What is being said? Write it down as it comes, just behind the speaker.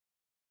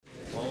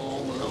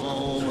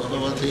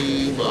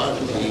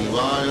Bhagavate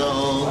Vasudevaya.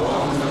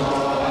 Om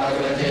Namo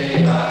Bhagavate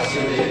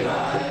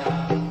Vasudevaya.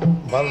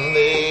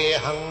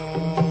 Vandeham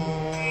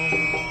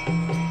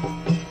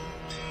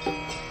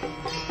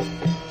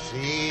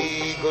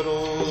Sri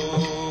Guru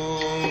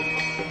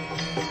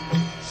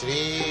Sri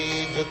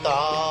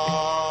Juta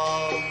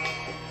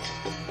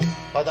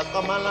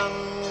Padakamalam.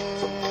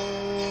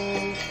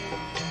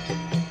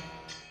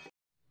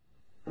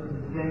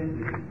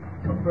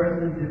 A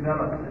person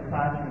develops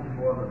attachment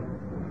for them,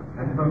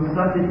 and from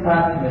such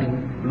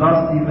attachment,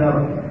 lust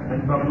develops,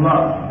 and from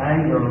lust,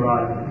 anger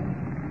arises.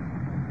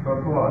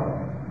 Purport: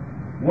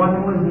 one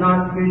who is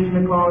not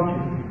Krishna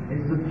conscious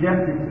is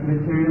subjected to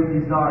material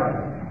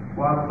desires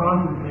while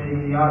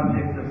contemplating the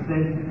objects of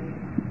senses.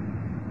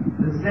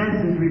 The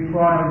senses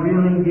require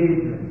real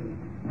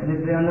engagement, and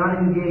if they are not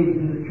engaged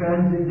in the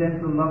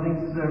transcendental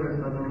loving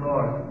service of the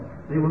Lord,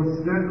 they will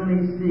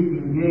certainly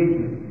seek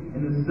engagement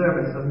in the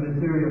service of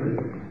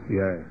materialism.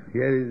 Yes,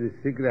 here is the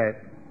secret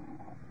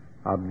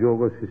of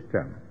yoga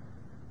system.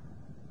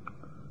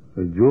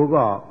 The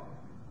yoga,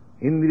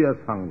 indriya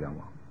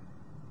sanjama.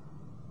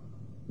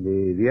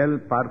 The real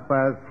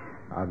purpose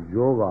of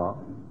yoga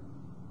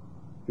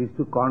is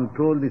to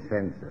control the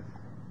senses.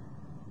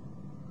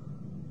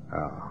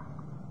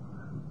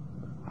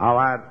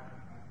 Our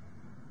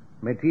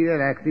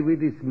material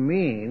activities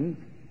mean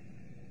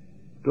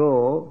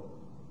to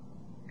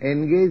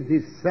engage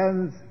the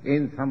sense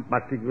in some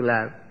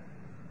particular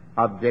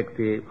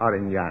objective or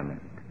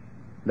enjoyment.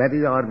 That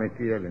is our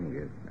material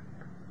engagement.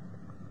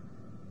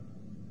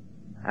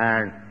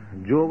 And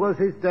yoga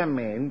system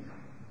means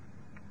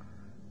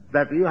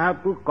that you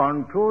have to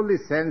control the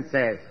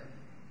senses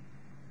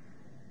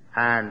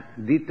and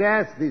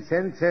detach the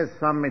senses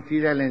from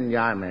material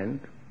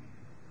enjoyment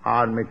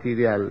or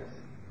material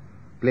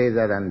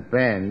pleasure and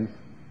pains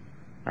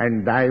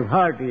and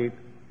divert it,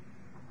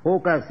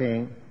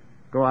 focusing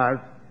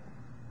towards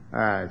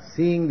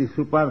seeing the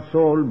super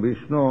soul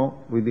Vishnu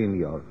within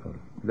yourself.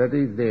 That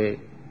is the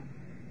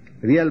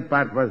real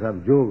purpose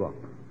of yoga.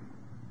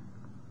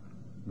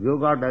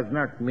 Yoga does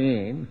not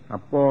mean,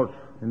 of course,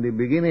 in the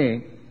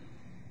beginning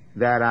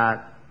there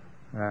are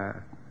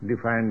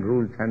different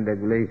rules and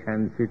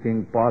regulations,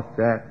 sitting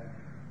posture,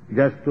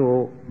 just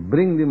to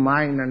bring the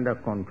mind under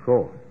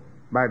control.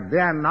 But they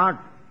are not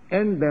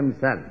end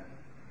themselves.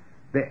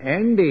 The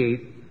end is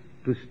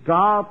to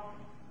stop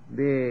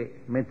the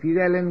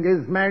material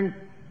engagement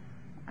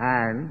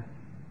and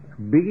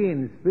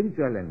begin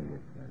spiritual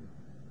engagement.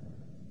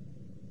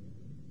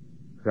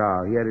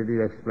 So here it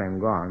is explained.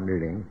 Go on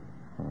reading.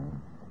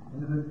 In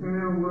the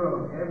material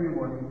world,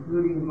 everyone,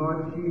 including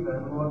Lord Shiva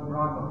and Lord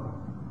Brahma,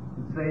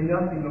 to say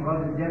nothing of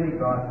other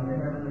demigods in the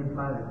heavenly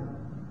planets,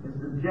 is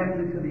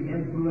subjected to the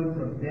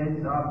influence of dense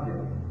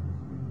objects.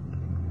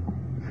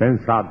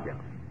 Sense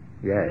objects.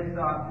 Yes. Dense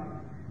objects.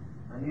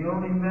 And the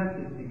only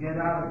method to get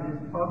out of this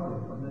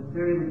puzzle of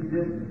material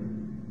existence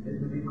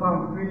is to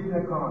become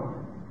Krishna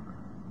conscious.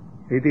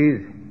 It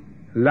is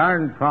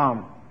learned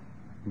from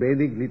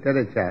Vedic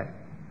literature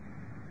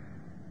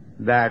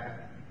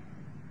that,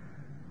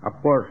 of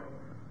course,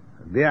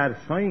 they are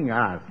showing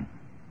us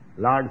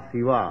Lord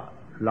Shiva,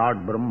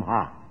 Lord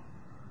Brahma.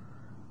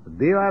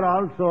 They are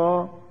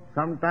also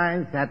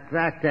sometimes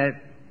attracted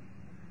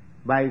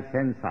by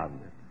sense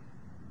objects.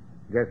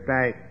 Just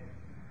like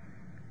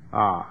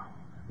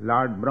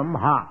Lord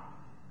Brahma,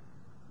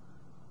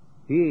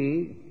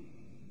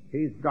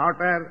 his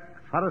daughter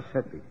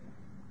Saraswati.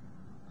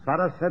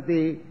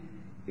 Saraswati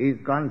is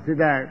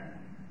considered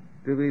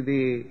to be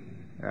the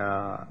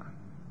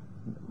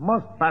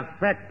most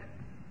perfect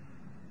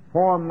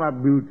form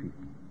of beauty,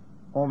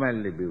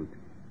 womanly beauty,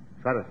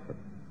 Saraswati.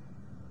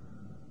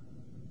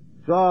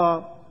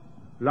 So,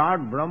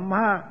 Lord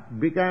Brahma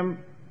became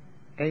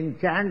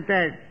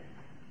enchanted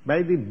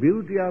by the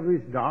beauty of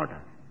his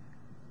daughter.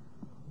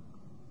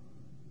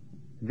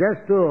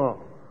 Just to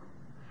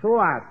show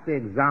us the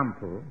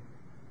example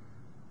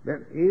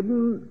that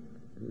even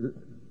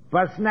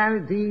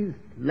personalities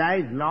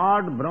like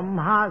Lord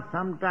Brahma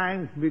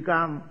sometimes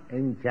become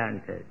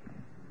enchanted.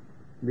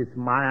 This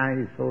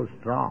Maya is so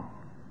strong.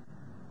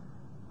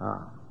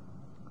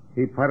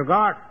 He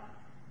forgot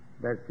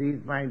that she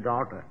is my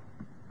daughter.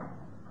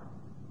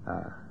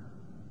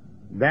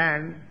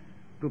 Then,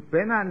 to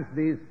penance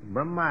this,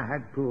 Brahma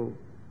had to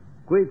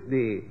quit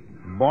the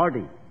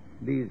body.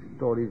 These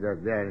stories are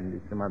there in the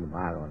Srimad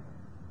Bhagavatam.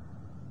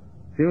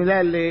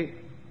 Similarly,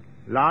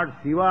 Lord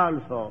Shiva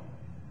also,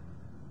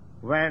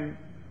 when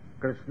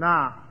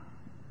Krishna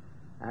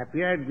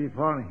appeared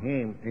before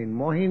him in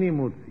Mohini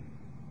Murti.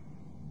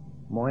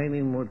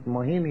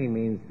 Mohini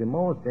means the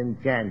most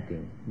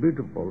enchanting,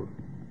 beautiful,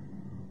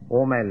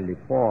 womanly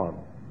form.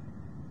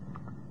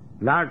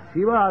 Lord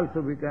Shiva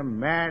also became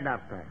mad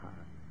after her.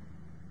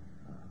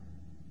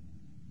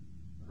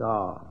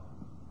 So,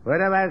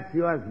 wherever she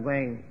was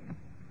going,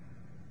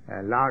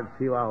 Lord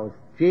Shiva was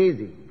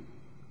chasing.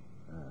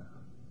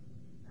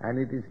 And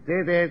it is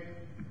stated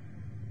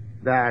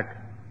that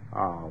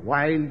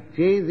while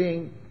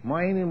chasing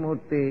Mohini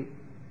Murti,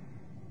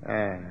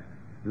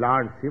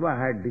 Lord Shiva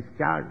had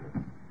discharged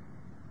it.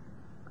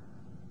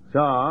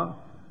 So,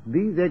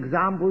 these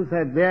examples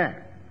are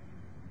there.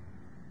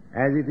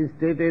 As it is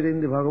stated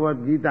in the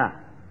Bhagavad Gita,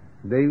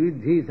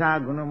 Daividhi sa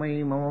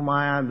gunamayi mama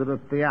maya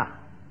duratya.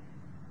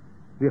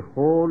 The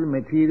whole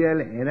material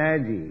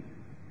energy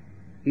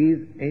is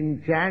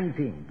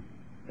enchanting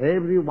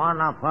every one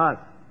of us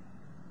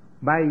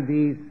by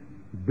this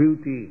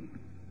beauty,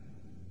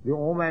 the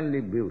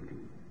womanly beauty.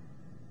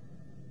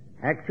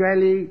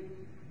 Actually,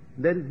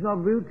 there is no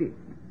beauty.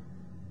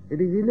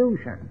 It is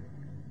illusion.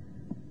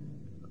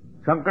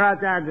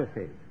 Shankaracharya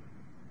says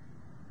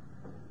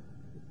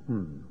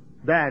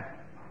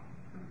that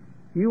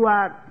you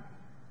are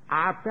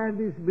after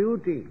this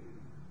beauty,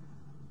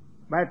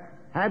 but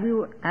have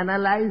you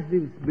analyzed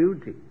this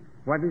beauty?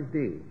 What is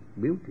the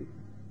beauty?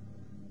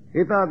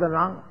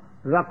 Itadanam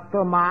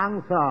rakta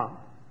mangsa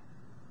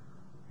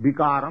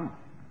vikaram.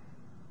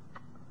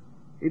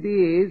 It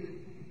is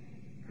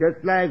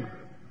just like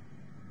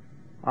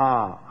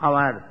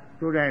our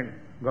student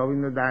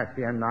Govinda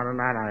Dasi and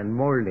Naranarayan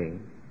molding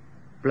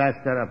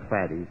plaster of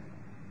Paris.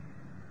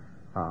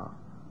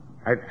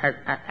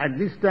 At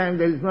this time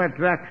there is no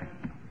attraction.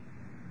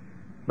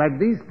 But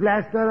this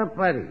plaster of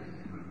Paris,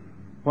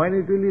 when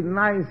it will be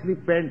nicely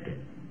painted,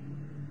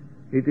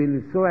 it will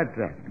be so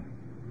attractive.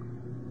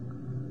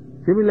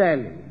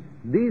 Similarly,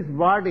 this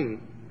body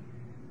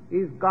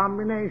is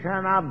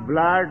combination of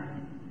blood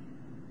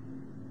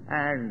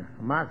and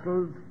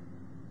muscles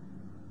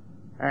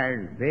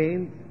and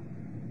veins.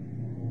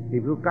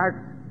 If you cut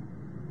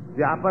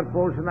the upper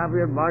portion of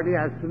your body,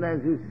 as soon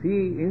as you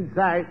see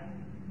inside,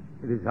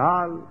 it is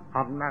all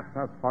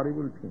obnoxious,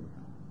 horrible things.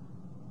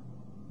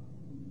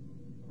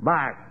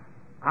 But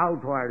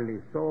outwardly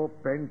so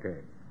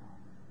painted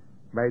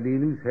by the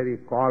illusory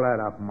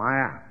color of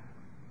Maya,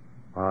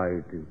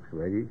 it is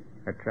very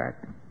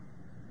attractive.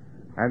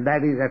 And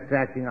that is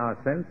attracting our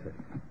senses.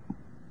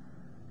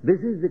 This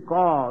is the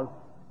cause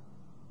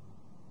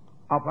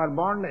of our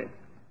bondage.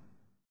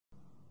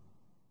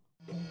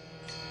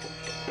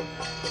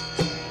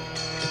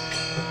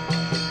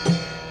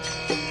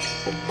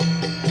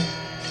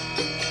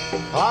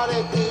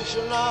 Hare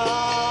Krishna,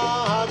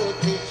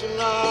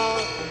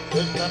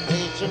 Krishna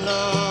Krishna,